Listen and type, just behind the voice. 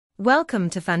Welcome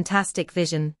to Fantastic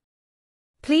Vision.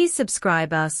 Please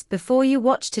subscribe us before you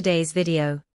watch today's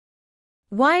video.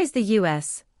 Why is the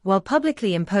US, while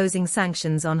publicly imposing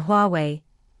sanctions on Huawei,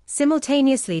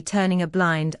 simultaneously turning a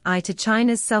blind eye to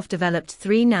China's self-developed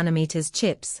 3nm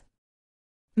chips?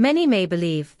 Many may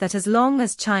believe that as long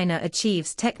as China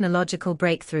achieves technological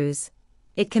breakthroughs,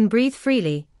 it can breathe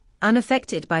freely,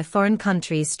 unaffected by foreign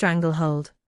countries'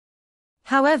 stranglehold.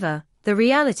 However, the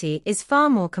reality is far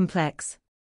more complex.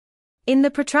 In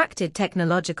the protracted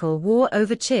technological war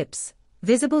over chips,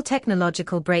 visible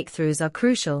technological breakthroughs are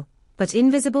crucial, but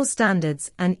invisible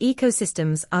standards and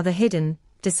ecosystems are the hidden,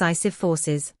 decisive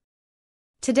forces.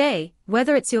 Today,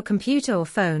 whether it's your computer or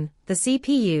phone, the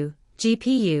CPU,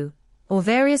 GPU, or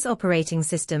various operating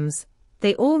systems,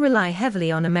 they all rely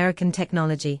heavily on American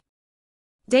technology.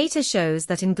 Data shows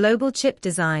that in global chip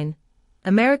design,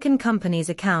 American companies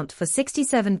account for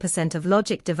 67% of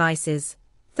logic devices,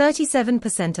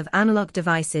 37% of analog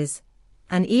devices,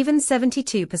 and even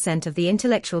 72% of the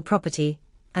intellectual property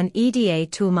and EDA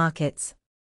tool markets.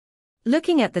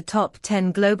 Looking at the top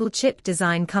 10 global chip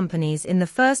design companies in the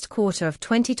first quarter of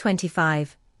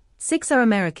 2025, 6 are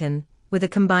American, with a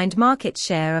combined market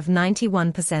share of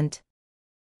 91%.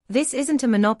 This isn't a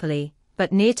monopoly,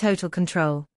 but near total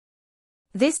control.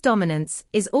 This dominance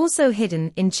is also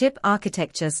hidden in chip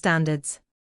architecture standards.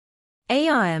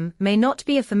 ARM may not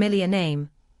be a familiar name,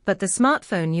 but the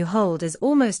smartphone you hold is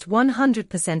almost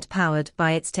 100% powered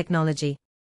by its technology.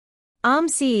 ARM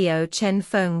CEO Chen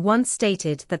Feng once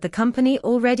stated that the company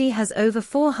already has over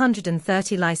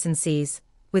 430 licensees,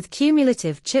 with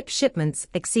cumulative chip shipments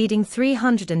exceeding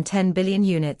 310 billion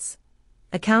units,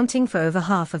 accounting for over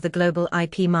half of the global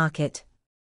IP market.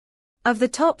 Of the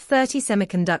top 30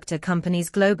 semiconductor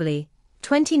companies globally,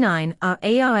 29 are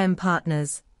ARM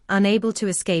partners, unable to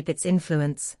escape its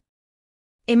influence.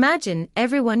 Imagine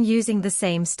everyone using the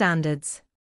same standards.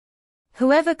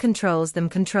 Whoever controls them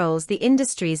controls the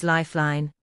industry's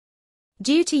lifeline.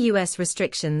 Due to US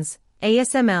restrictions,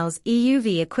 ASML's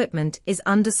EUV equipment is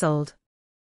undersold.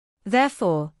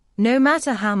 Therefore, no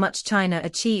matter how much China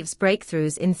achieves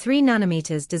breakthroughs in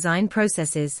 3nm design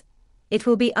processes, it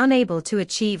will be unable to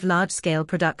achieve large-scale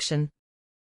production.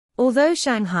 Although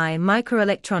Shanghai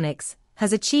Microelectronics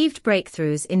has achieved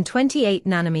breakthroughs in 28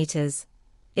 nanometers,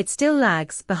 it still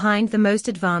lags behind the most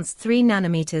advanced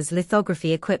 3nm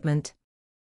lithography equipment.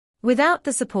 Without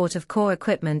the support of core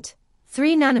equipment,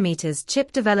 3nm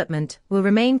chip development will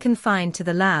remain confined to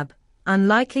the lab,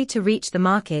 unlikely to reach the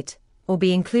market or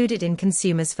be included in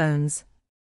consumers' phones.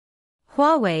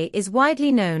 Huawei is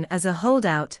widely known as a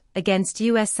holdout against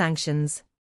US sanctions.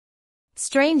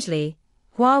 Strangely,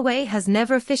 Huawei has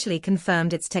never officially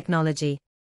confirmed its technology.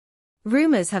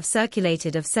 Rumors have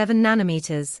circulated of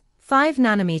 7nm,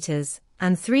 5nm,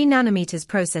 and 3nm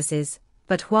processes,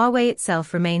 but Huawei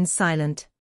itself remains silent.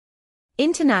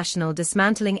 International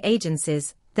dismantling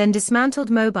agencies then dismantled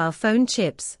mobile phone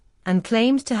chips and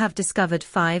claimed to have discovered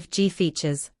 5G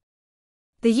features.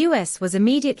 The US was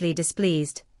immediately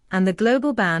displeased, and the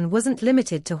global ban wasn't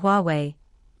limited to Huawei,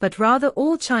 but rather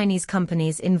all Chinese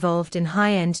companies involved in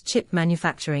high-end chip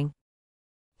manufacturing.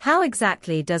 How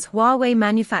exactly does Huawei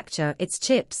manufacture its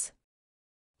chips?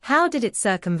 How did it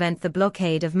circumvent the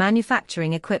blockade of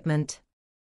manufacturing equipment?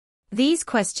 These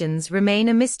questions remain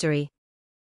a mystery.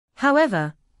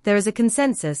 However, there is a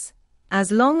consensus: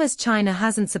 as long as China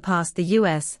hasn't surpassed the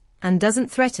US and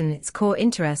doesn't threaten its core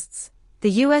interests,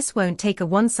 the US won't take a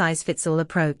one-size-fits-all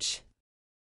approach.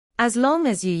 As long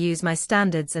as you use my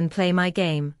standards and play my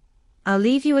game, I'll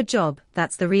leave you a job.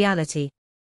 That's the reality.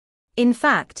 In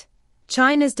fact,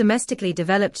 China's domestically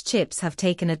developed chips have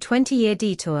taken a 20-year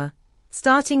detour,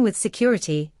 starting with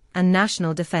security and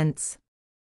national defense.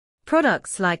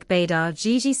 Products like Beidou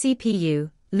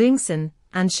GGCPU, Lungsan,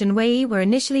 and Shenwei were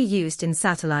initially used in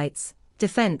satellites,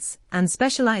 defense, and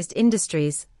specialized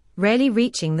industries, rarely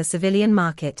reaching the civilian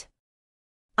market.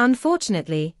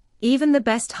 Unfortunately, even the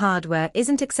best hardware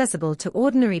isn't accessible to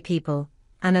ordinary people,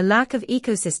 and a lack of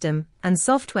ecosystem and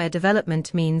software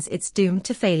development means it's doomed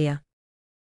to failure.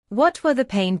 What were the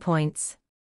pain points?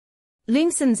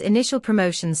 Lungsan's initial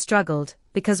promotion struggled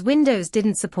because Windows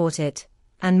didn't support it,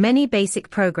 and many basic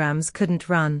programs couldn't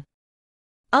run.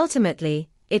 Ultimately,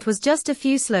 it was just a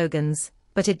few slogans,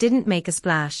 but it didn't make a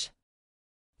splash.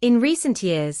 In recent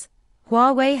years,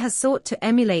 Huawei has sought to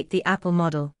emulate the Apple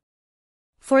model.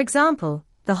 For example,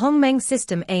 the Hongmeng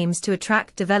system aims to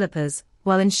attract developers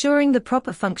while ensuring the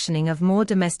proper functioning of more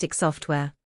domestic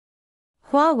software.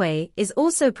 Huawei is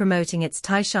also promoting its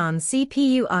Taishan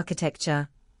CPU architecture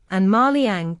and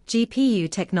Maliang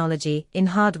GPU technology in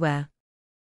hardware.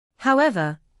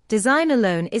 However, design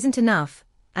alone isn't enough,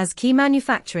 as key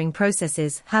manufacturing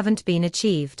processes haven't been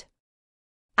achieved.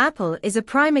 Apple is a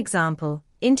prime example,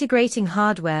 integrating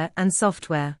hardware and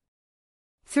software.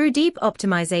 Through deep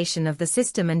optimization of the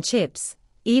system and chips,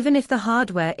 even if the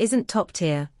hardware isn't top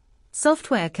tier,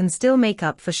 software can still make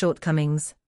up for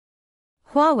shortcomings.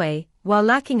 Huawei, while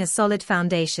lacking a solid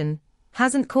foundation,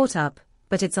 hasn't caught up,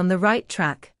 but it's on the right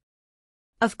track.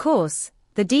 Of course,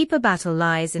 the deeper battle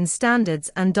lies in standards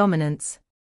and dominance.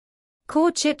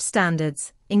 Core chip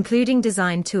standards, including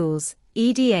design tools,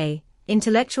 EDA,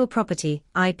 intellectual property,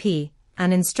 IP,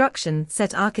 and instruction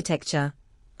set architecture,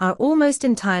 are almost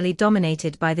entirely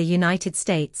dominated by the United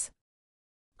States.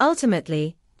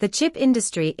 Ultimately, the chip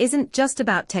industry isn't just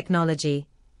about technology,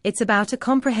 it's about a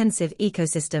comprehensive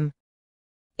ecosystem.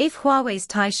 If Huawei's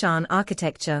Taishan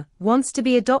architecture wants to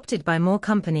be adopted by more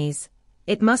companies,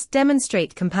 it must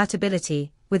demonstrate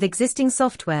compatibility with existing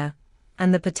software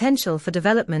and the potential for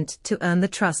development to earn the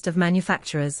trust of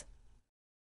manufacturers.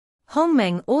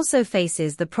 Hongmeng also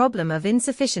faces the problem of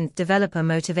insufficient developer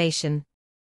motivation.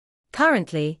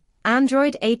 Currently,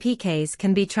 Android APKs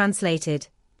can be translated,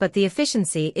 but the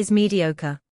efficiency is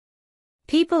mediocre.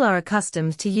 People are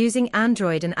accustomed to using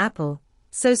Android and Apple,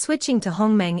 so switching to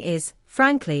Hongmeng is,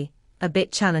 frankly, a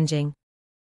bit challenging.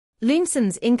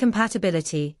 Lumen's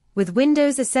incompatibility with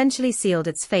Windows essentially sealed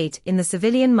its fate in the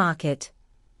civilian market,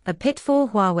 a pitfall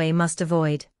Huawei must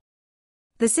avoid.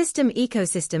 The system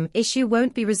ecosystem issue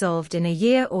won't be resolved in a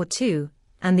year or two,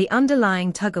 and the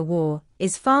underlying tug-of-war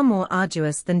is far more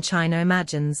arduous than China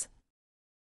imagines.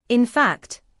 In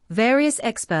fact, various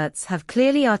experts have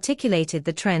clearly articulated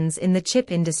the trends in the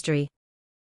chip industry.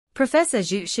 Professor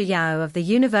Zhu Shiyao of the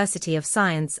University of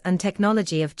Science and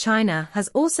Technology of China has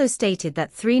also stated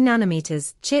that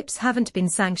 3nm chips haven't been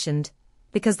sanctioned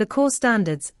because the core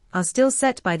standards are still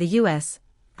set by the US,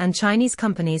 and Chinese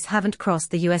companies haven't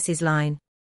crossed the US's line.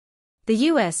 The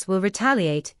US will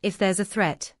retaliate if there's a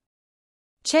threat.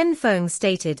 Chen Feng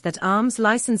stated that ARM's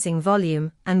licensing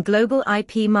volume and global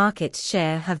IP market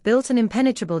share have built an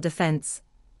impenetrable defense,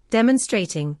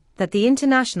 demonstrating that the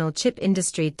international chip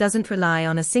industry doesn't rely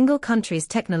on a single country's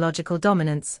technological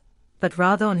dominance, but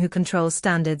rather on who controls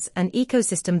standards and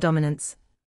ecosystem dominance.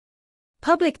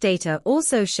 Public data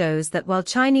also shows that while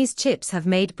Chinese chips have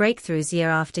made breakthroughs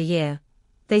year after year,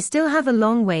 they still have a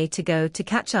long way to go to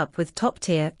catch up with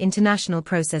top-tier international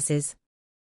processes.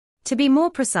 To be more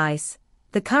precise,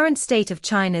 the current state of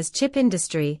China's chip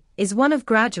industry is one of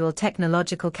gradual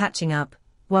technological catching up,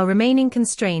 while remaining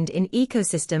constrained in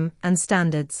ecosystem and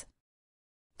standards.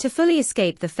 To fully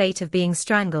escape the fate of being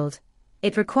strangled,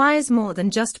 it requires more than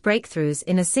just breakthroughs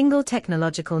in a single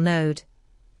technological node.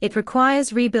 It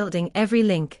requires rebuilding every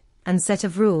link and set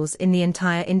of rules in the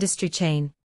entire industry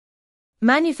chain.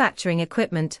 Manufacturing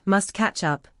equipment must catch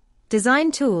up,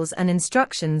 design tools and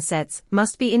instruction sets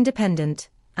must be independent,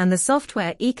 and the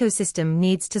software ecosystem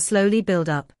needs to slowly build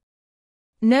up.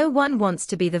 No one wants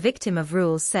to be the victim of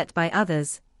rules set by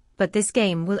others, but this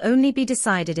game will only be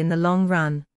decided in the long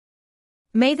run.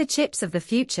 May the chips of the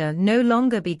future no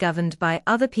longer be governed by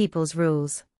other people's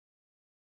rules.